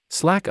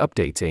Slack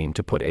updates aim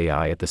to put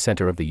AI at the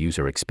center of the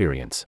user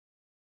experience.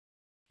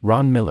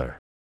 Ron Miller.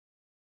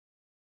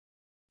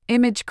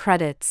 Image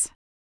credits.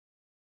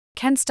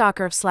 Ken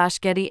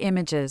Stocker/Getty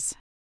Images.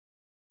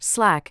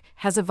 Slack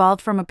has evolved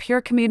from a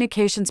pure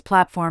communications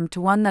platform to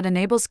one that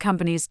enables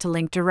companies to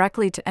link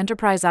directly to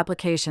enterprise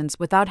applications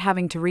without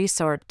having to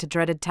resort to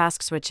dreaded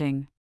task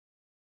switching.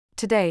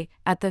 Today,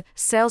 at the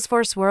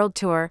Salesforce World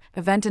Tour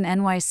event in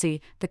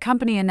NYC, the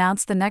company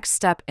announced the next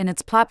step in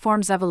its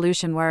platform's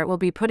evolution, where it will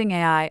be putting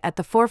AI at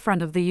the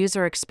forefront of the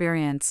user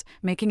experience,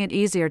 making it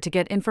easier to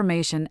get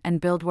information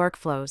and build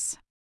workflows.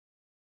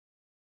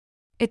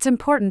 It's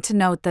important to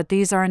note that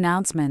these are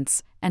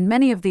announcements, and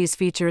many of these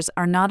features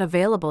are not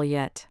available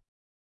yet.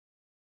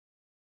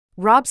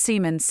 Rob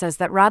Seaman says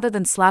that rather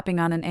than slapping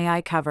on an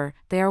AI cover,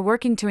 they are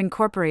working to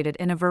incorporate it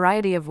in a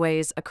variety of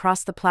ways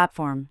across the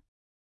platform.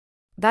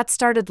 That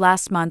started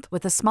last month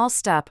with a small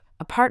step,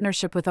 a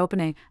partnership with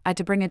OpenAI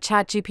to bring a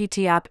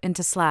ChatGPT app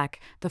into Slack,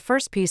 the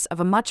first piece of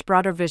a much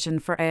broader vision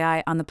for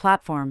AI on the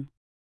platform.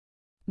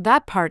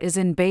 That part is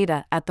in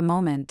beta at the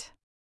moment.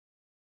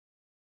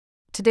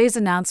 Today's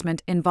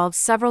announcement involves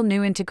several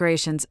new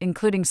integrations,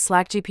 including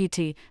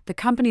SlackGPT, the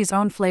company's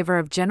own flavor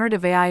of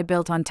generative AI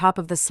built on top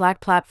of the Slack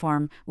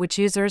platform, which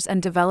users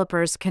and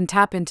developers can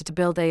tap into to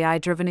build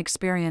AI-driven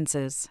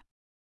experiences.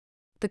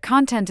 The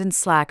content in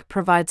Slack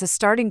provides a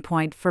starting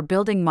point for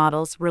building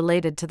models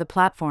related to the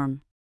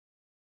platform.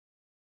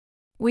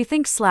 We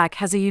think Slack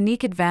has a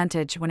unique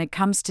advantage when it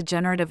comes to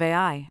generative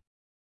AI.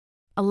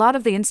 A lot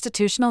of the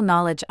institutional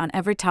knowledge on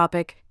every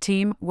topic,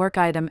 team, work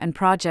item, and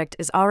project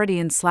is already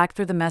in Slack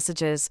through the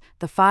messages,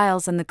 the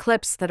files, and the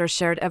clips that are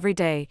shared every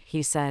day,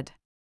 he said.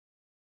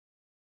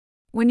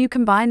 When you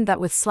combine that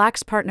with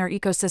Slack's partner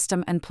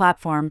ecosystem and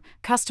platform,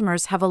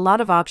 customers have a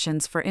lot of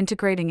options for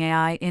integrating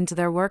AI into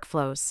their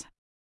workflows.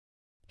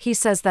 He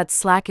says that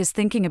Slack is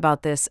thinking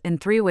about this in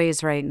 3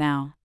 ways right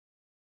now.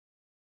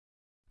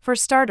 For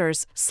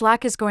starters,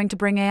 Slack is going to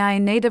bring AI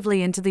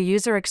natively into the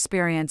user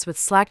experience with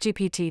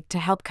SlackGPT to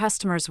help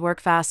customers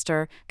work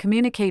faster,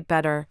 communicate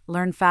better,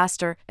 learn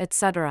faster,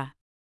 etc.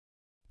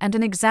 And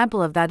an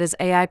example of that is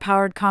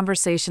AI-powered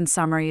conversation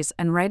summaries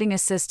and writing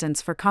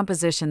assistance for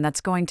composition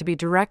that's going to be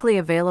directly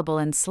available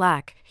in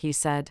Slack, he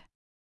said.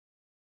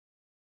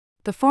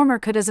 The former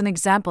could, as an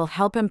example,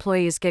 help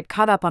employees get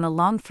caught up on a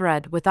long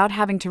thread without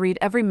having to read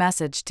every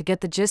message to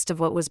get the gist of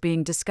what was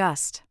being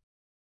discussed.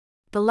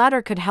 The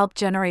latter could help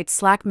generate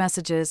Slack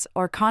messages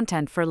or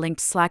content for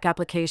linked Slack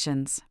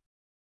applications.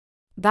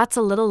 That's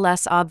a little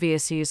less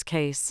obvious use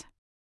case.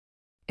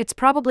 It's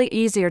probably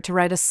easier to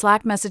write a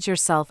Slack message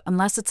yourself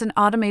unless it's an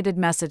automated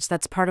message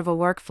that's part of a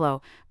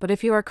workflow, but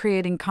if you are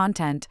creating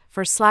content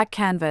for Slack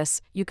Canvas,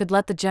 you could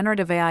let the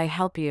generative AI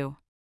help you.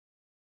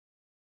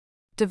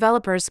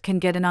 Developers can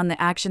get in on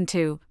the action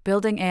too,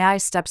 building AI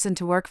steps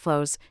into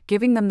workflows,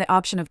 giving them the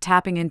option of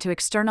tapping into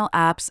external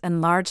apps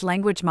and large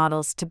language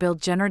models to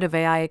build generative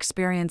AI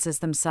experiences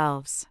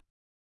themselves.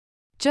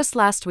 Just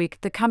last week,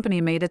 the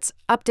company made its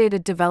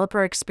updated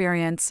developer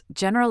experience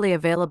generally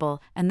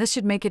available, and this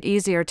should make it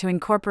easier to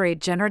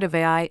incorporate generative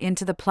AI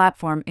into the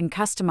platform in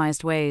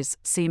customized ways,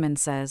 Seaman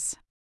says.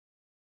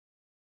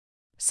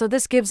 So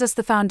this gives us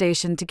the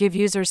foundation to give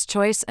users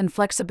choice and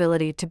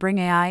flexibility to bring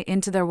AI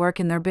into their work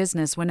in their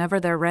business whenever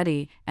they're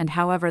ready and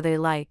however they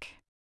like.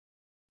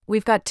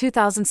 We've got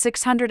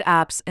 2,600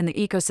 apps in the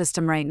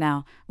ecosystem right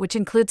now, which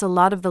includes a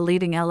lot of the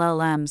leading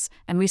LLMs,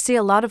 and we see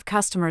a lot of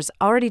customers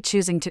already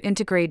choosing to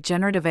integrate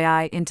generative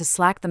AI into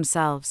Slack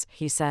themselves,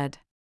 he said.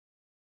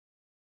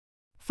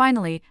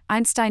 Finally,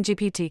 Einstein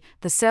GPT,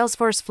 the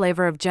Salesforce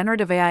flavor of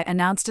generative AI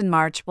announced in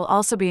March, will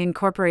also be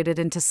incorporated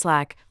into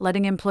Slack,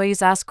 letting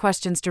employees ask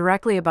questions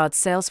directly about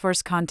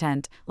Salesforce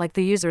content, like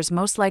the users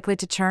most likely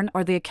to churn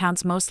or the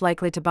accounts most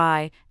likely to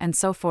buy, and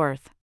so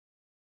forth.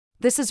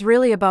 This is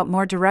really about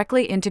more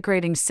directly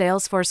integrating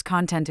Salesforce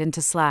content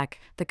into Slack.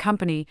 The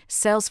company,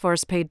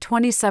 Salesforce, paid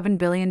 $27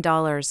 billion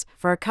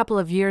for a couple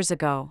of years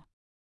ago.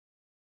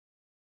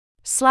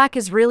 Slack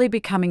is really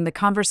becoming the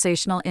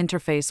conversational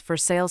interface for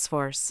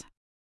Salesforce.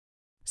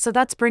 So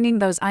that's bringing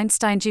those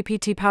Einstein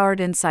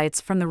GPT-powered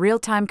insights from the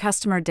real-time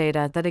customer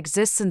data that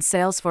exists in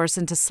Salesforce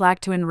into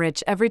Slack to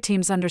enrich every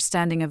team's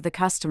understanding of the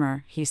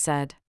customer, he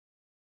said.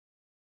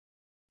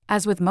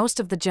 As with most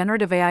of the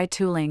generative AI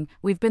tooling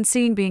we've been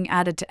seeing being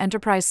added to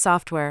enterprise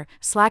software,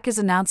 Slack is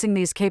announcing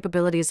these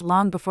capabilities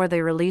long before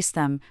they release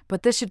them,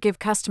 but this should give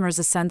customers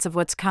a sense of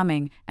what's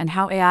coming and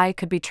how AI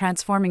could be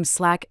transforming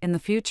Slack in the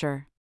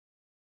future.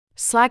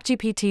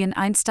 SlackGPT and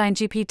Einstein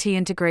GPT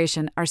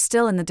integration are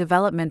still in the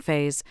development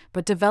phase,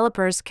 but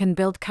developers can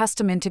build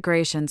custom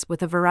integrations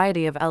with a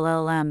variety of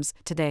LLMs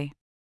today.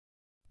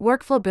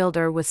 Workflow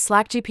Builder with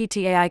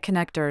SlackGPT AI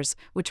connectors,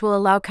 which will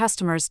allow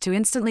customers to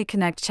instantly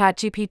connect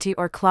ChatGPT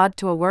or Claude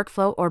to a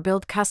workflow or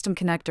build custom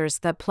connectors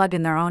that plug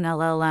in their own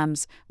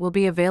LLMs, will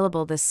be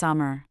available this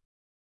summer.